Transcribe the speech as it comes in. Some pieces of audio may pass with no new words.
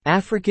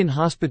African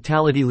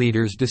hospitality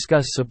leaders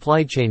discuss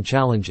supply chain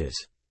challenges.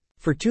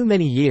 For too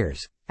many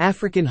years,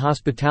 African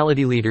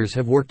hospitality leaders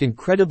have worked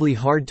incredibly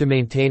hard to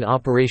maintain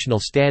operational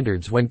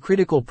standards when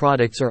critical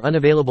products are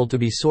unavailable to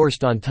be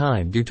sourced on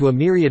time due to a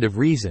myriad of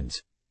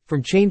reasons,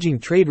 from changing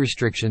trade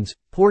restrictions,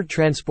 poor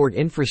transport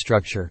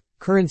infrastructure,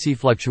 currency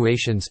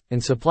fluctuations,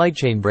 and supply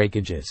chain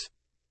breakages.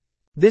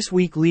 This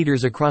week,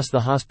 leaders across the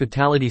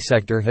hospitality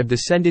sector have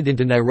descended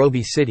into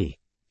Nairobi City,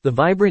 the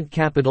vibrant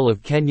capital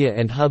of Kenya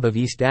and hub of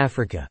East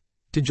Africa,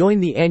 to join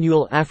the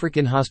annual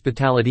African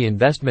Hospitality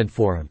Investment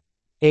Forum,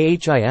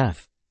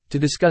 AHIF, to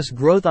discuss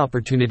growth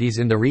opportunities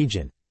in the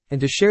region,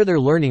 and to share their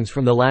learnings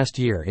from the last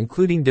year,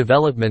 including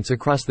developments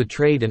across the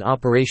trade and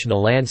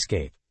operational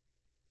landscape.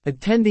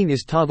 Attending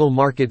is Toggle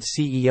Markets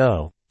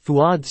CEO,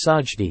 Fuad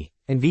Sajdi,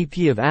 and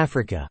VP of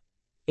Africa,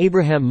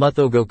 Abraham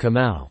Muthogo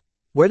Kamau,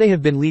 where they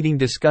have been leading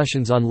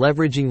discussions on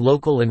leveraging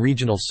local and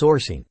regional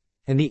sourcing,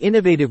 and the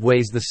innovative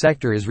ways the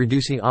sector is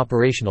reducing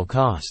operational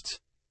costs.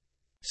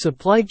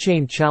 Supply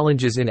chain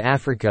challenges in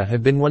Africa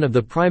have been one of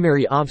the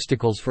primary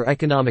obstacles for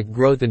economic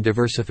growth and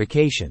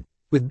diversification,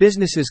 with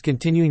businesses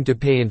continuing to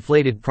pay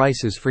inflated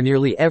prices for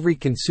nearly every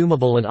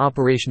consumable and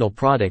operational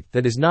product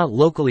that is not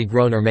locally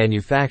grown or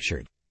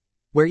manufactured,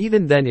 where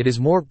even then it is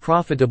more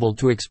profitable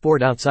to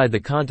export outside the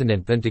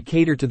continent than to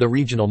cater to the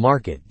regional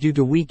market due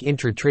to weak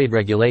intra-trade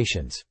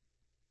regulations.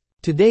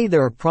 Today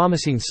there are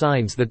promising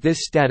signs that this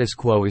status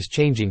quo is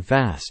changing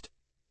fast.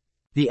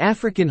 The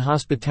African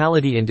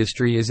hospitality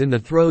industry is in the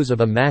throes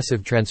of a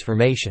massive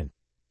transformation.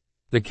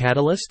 The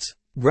catalysts?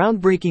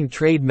 Groundbreaking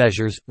trade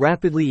measures,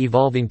 rapidly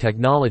evolving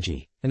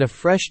technology, and a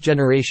fresh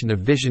generation of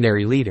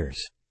visionary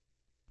leaders.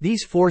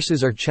 These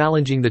forces are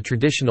challenging the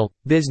traditional,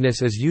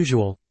 business as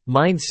usual,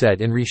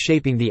 mindset and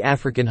reshaping the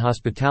African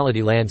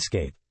hospitality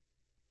landscape.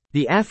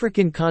 The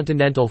African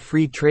Continental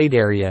Free Trade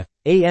Area,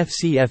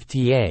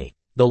 AFCFTA,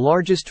 the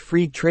largest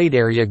free trade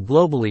area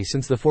globally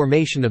since the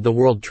formation of the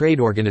World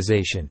Trade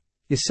Organization,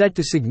 is set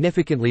to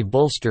significantly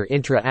bolster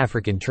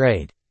intra-African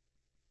trade.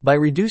 By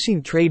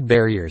reducing trade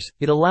barriers,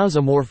 it allows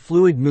a more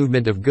fluid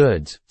movement of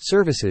goods,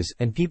 services,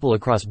 and people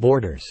across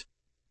borders.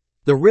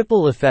 The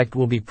ripple effect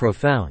will be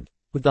profound,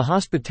 with the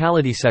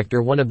hospitality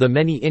sector one of the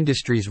many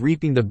industries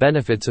reaping the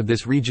benefits of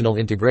this regional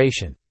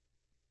integration.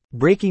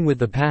 Breaking with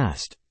the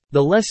past.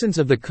 The lessons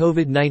of the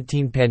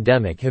COVID-19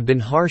 pandemic have been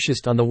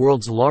harshest on the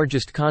world's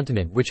largest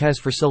continent, which has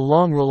for so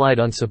long relied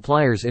on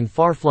suppliers in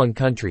far-flung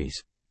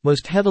countries,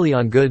 most heavily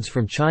on goods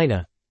from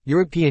China,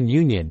 European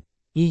Union,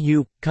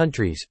 EU,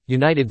 countries,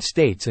 United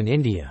States and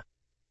India.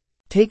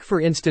 Take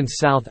for instance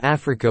South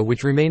Africa,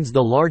 which remains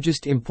the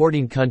largest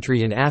importing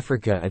country in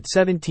Africa at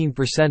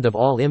 17% of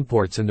all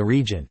imports in the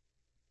region.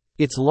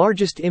 Its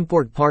largest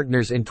import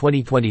partners in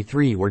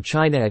 2023 were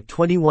China at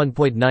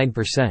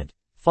 21.9%.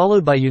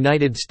 Followed by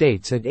United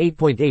States at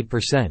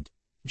 8.8%,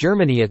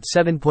 Germany at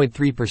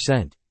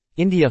 7.3%,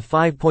 India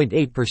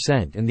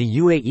 5.8% and the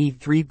UAE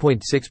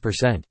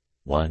 3.6%.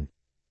 1.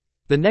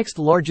 The next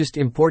largest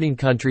importing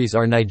countries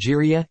are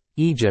Nigeria,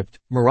 Egypt,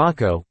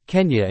 Morocco,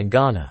 Kenya and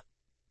Ghana.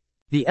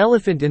 The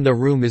elephant in the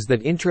room is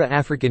that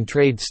intra-African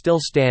trade still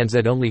stands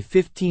at only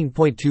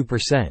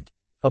 15.2%,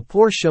 a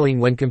poor showing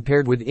when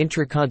compared with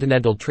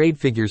intracontinental trade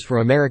figures for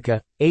America,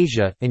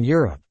 Asia, and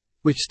Europe,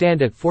 which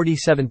stand at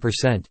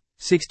 47%.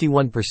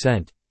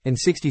 61%, and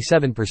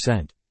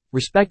 67%,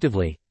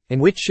 respectively,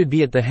 and which should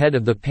be at the head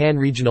of the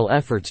pan-regional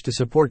efforts to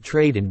support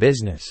trade and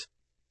business.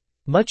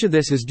 Much of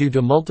this is due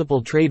to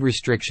multiple trade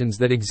restrictions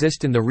that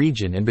exist in the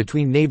region and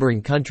between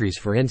neighboring countries,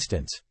 for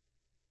instance.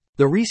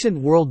 The recent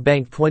World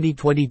Bank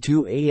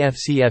 2022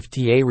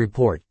 AFCFTA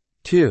report,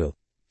 too,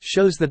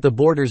 shows that the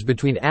borders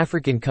between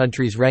African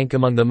countries rank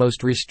among the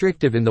most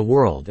restrictive in the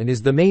world and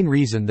is the main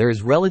reason there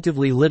is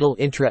relatively little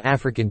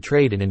intra-African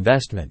trade and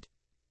investment.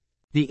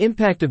 The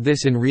impact of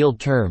this in real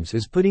terms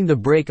is putting the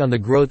brake on the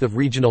growth of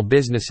regional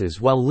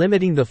businesses while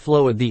limiting the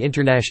flow of the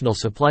international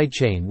supply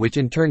chain, which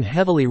in turn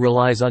heavily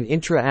relies on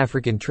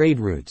intra-African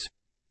trade routes,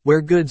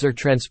 where goods are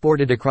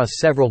transported across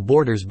several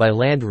borders by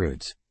land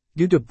routes,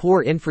 due to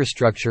poor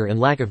infrastructure and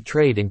lack of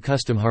trade and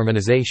custom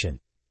harmonization.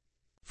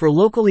 For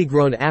locally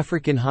grown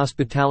African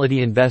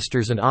hospitality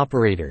investors and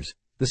operators,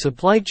 the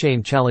supply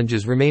chain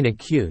challenges remain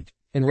acute,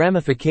 and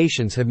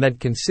ramifications have meant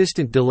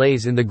consistent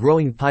delays in the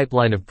growing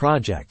pipeline of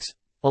projects,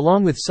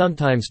 along with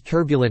sometimes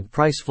turbulent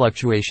price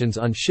fluctuations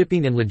on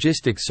shipping and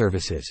logistics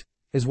services,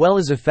 as well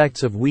as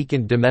effects of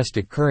weakened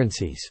domestic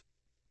currencies.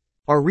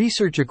 Our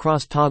research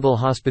across Toggle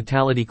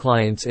hospitality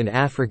clients in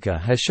Africa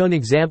has shown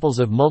examples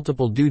of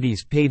multiple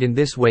duties paid in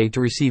this way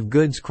to receive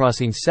goods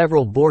crossing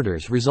several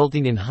borders,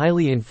 resulting in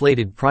highly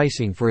inflated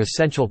pricing for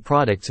essential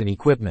products and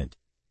equipment.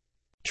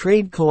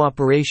 Trade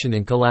cooperation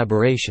and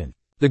collaboration.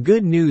 The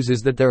good news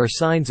is that there are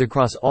signs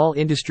across all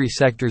industry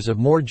sectors of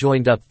more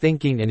joined-up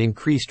thinking and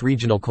increased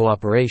regional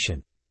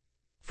cooperation.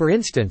 For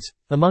instance,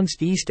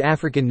 amongst East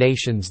African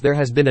nations there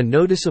has been a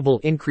noticeable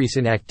increase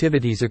in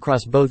activities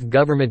across both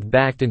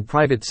government-backed and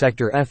private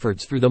sector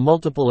efforts through the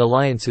multiple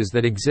alliances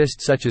that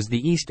exist, such as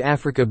the East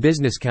Africa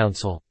Business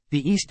Council,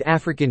 the East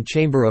African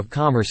Chamber of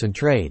Commerce and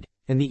Trade,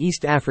 and the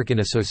East African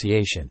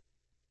Association.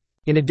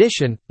 In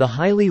addition, the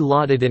highly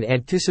lauded and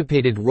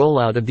anticipated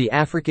rollout of the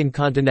African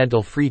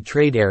Continental Free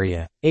Trade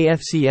Area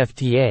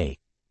 (AFCFTA)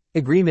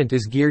 agreement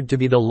is geared to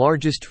be the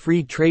largest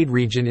free trade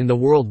region in the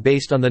world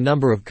based on the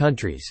number of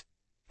countries,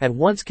 at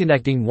once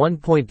connecting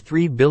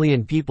 1.3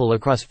 billion people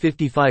across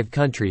 55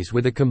 countries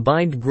with a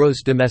combined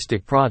gross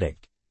domestic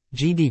product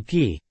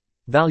 (GDP)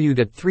 valued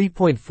at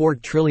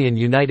 $3.4 trillion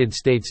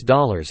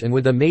and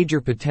with a major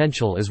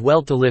potential as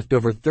well to lift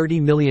over 30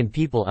 million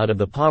people out of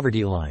the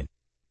poverty line.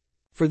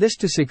 For this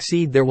to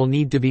succeed, there will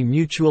need to be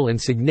mutual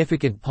and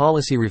significant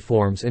policy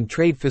reforms and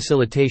trade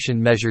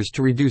facilitation measures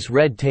to reduce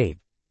red tape,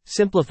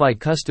 simplify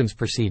customs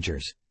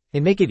procedures,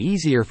 and make it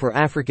easier for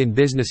African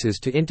businesses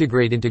to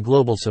integrate into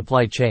global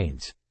supply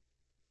chains.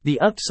 The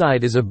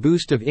upside is a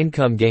boost of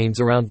income gains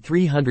around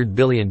 $300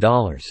 billion.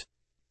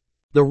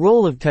 The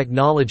role of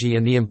technology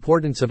and the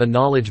importance of a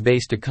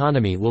knowledge-based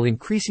economy will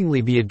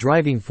increasingly be a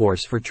driving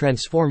force for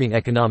transforming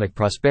economic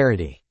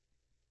prosperity.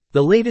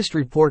 The latest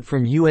report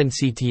from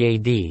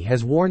UNCTAD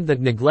has warned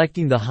that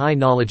neglecting the high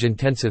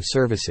knowledge-intensive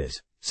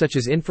services, such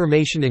as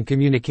information and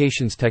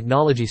communications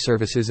technology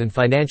services and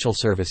financial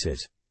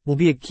services, will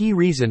be a key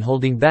reason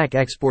holding back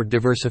export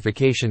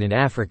diversification in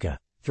Africa.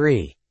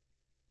 3.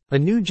 A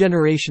new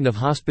generation of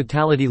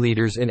hospitality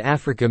leaders in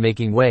Africa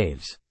making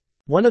waves.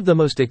 One of the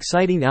most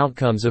exciting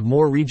outcomes of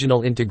more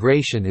regional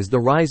integration is the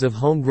rise of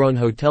homegrown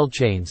hotel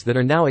chains that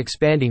are now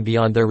expanding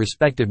beyond their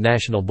respective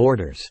national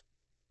borders.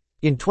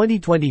 In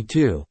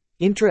 2022,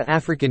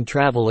 intra-African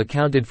travel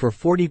accounted for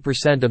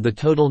 40% of the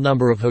total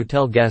number of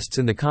hotel guests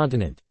in the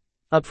continent,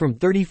 up from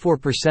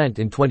 34%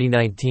 in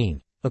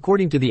 2019,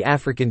 according to the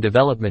African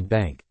Development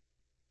Bank.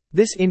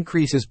 This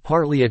increase is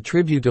partly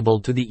attributable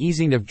to the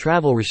easing of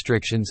travel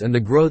restrictions and the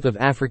growth of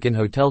African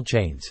hotel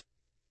chains.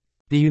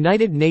 The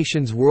United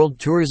Nations World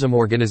Tourism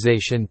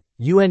Organization,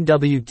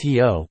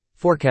 UNWTO,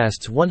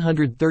 forecasts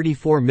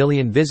 134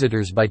 million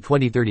visitors by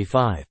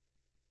 2035.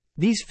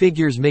 These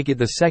figures make it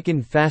the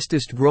second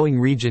fastest growing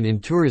region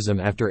in tourism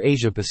after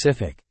Asia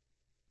Pacific.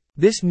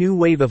 This new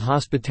wave of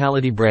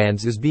hospitality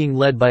brands is being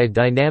led by a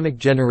dynamic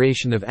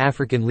generation of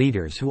African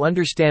leaders who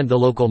understand the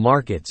local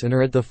markets and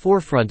are at the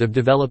forefront of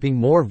developing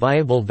more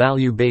viable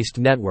value-based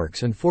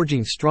networks and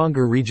forging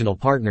stronger regional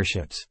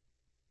partnerships.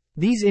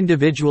 These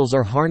individuals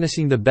are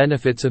harnessing the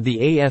benefits of the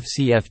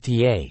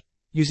AFCFTA,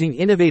 using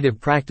innovative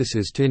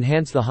practices to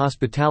enhance the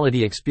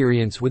hospitality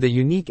experience with a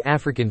unique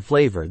African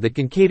flavor that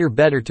can cater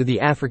better to the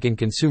African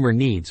consumer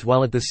needs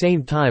while at the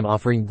same time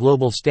offering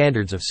global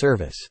standards of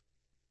service.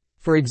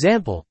 For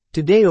example,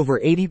 today over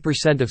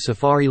 80% of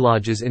safari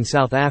lodges in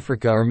South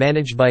Africa are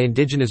managed by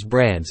indigenous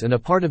brands and a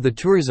part of the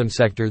tourism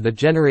sector that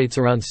generates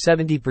around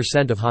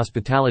 70% of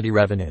hospitality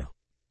revenue.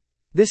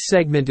 This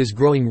segment is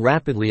growing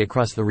rapidly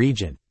across the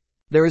region.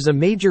 There is a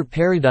major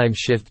paradigm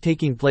shift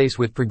taking place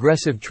with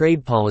progressive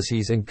trade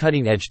policies and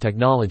cutting-edge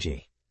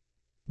technology.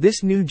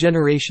 This new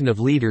generation of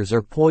leaders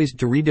are poised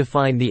to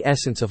redefine the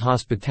essence of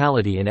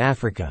hospitality in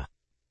Africa.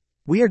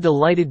 We are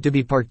delighted to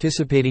be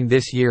participating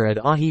this year at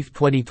AHIF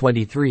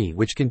 2023,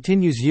 which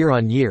continues year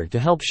on year to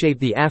help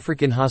shape the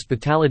African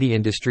hospitality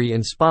industry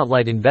and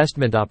spotlight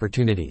investment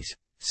opportunities,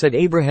 said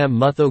Abraham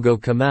Muthogo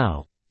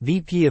Kamau,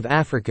 VP of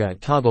Africa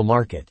at Toggle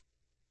Market.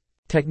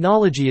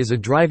 Technology is a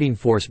driving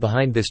force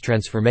behind this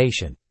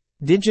transformation.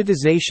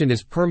 Digitization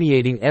is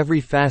permeating every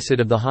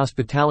facet of the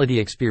hospitality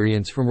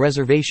experience from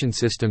reservation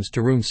systems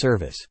to room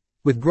service,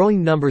 with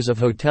growing numbers of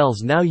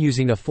hotels now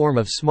using a form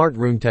of smart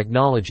room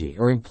technology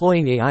or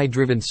employing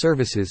AI-driven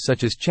services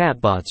such as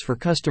chatbots for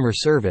customer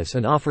service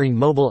and offering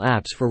mobile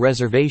apps for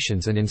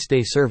reservations and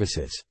in-stay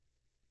services.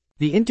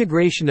 The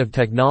integration of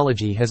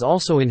technology has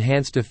also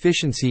enhanced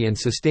efficiency and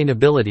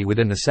sustainability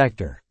within the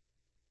sector.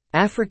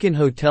 African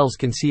hotels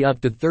can see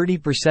up to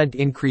 30%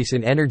 increase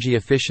in energy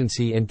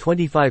efficiency and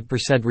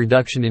 25%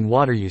 reduction in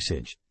water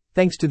usage,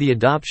 thanks to the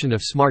adoption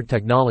of smart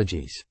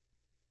technologies.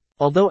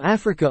 Although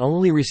Africa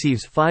only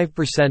receives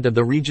 5% of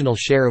the regional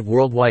share of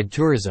worldwide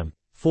tourism,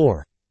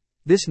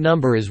 this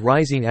number is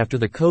rising after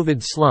the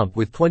COVID slump,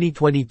 with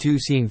 2022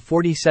 seeing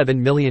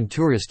 47 million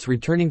tourists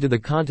returning to the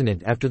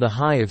continent after the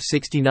high of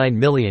 69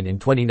 million in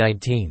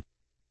 2019.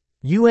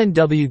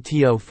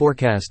 UNWTO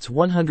forecasts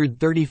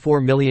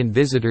 134 million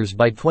visitors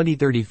by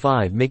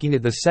 2035, making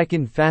it the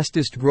second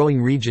fastest growing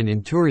region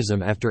in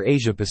tourism after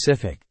Asia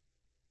Pacific.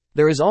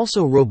 There is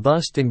also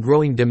robust and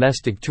growing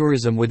domestic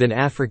tourism within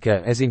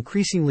Africa as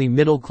increasingly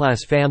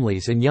middle-class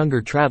families and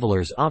younger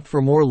travelers opt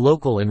for more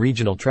local and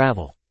regional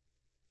travel.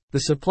 The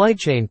supply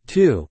chain,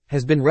 too,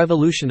 has been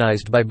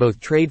revolutionized by both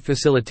trade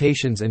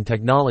facilitations and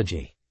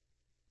technology.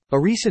 A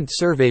recent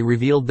survey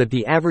revealed that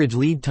the average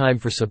lead time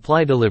for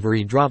supply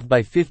delivery dropped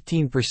by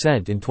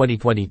 15% in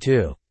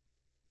 2022.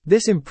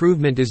 This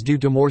improvement is due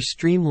to more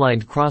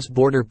streamlined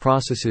cross-border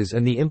processes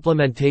and the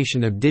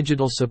implementation of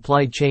digital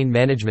supply chain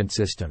management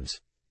systems.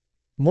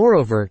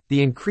 Moreover,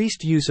 the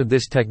increased use of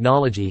this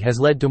technology has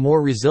led to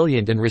more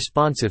resilient and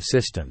responsive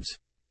systems.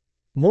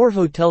 More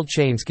hotel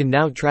chains can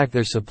now track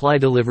their supply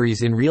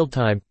deliveries in real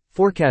time,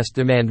 forecast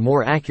demand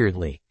more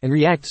accurately, and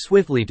react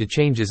swiftly to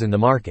changes in the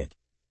market.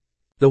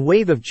 The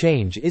wave of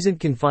change isn't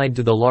confined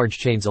to the large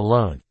chains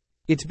alone.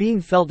 It's being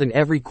felt in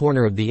every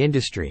corner of the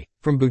industry,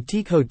 from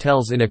boutique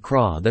hotels in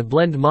Accra that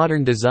blend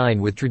modern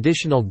design with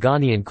traditional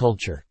Ghanaian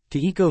culture, to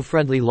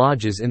eco-friendly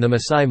lodges in the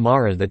Masai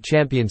Mara that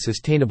champion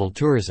sustainable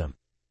tourism.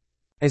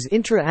 As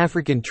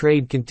intra-African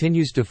trade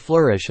continues to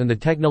flourish and the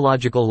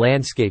technological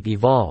landscape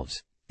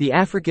evolves, the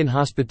African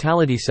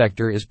hospitality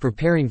sector is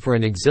preparing for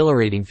an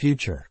exhilarating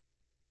future.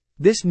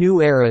 This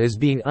new era is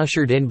being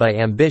ushered in by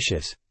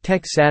ambitious,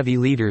 tech-savvy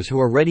leaders who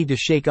are ready to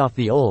shake off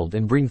the old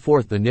and bring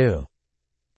forth the new.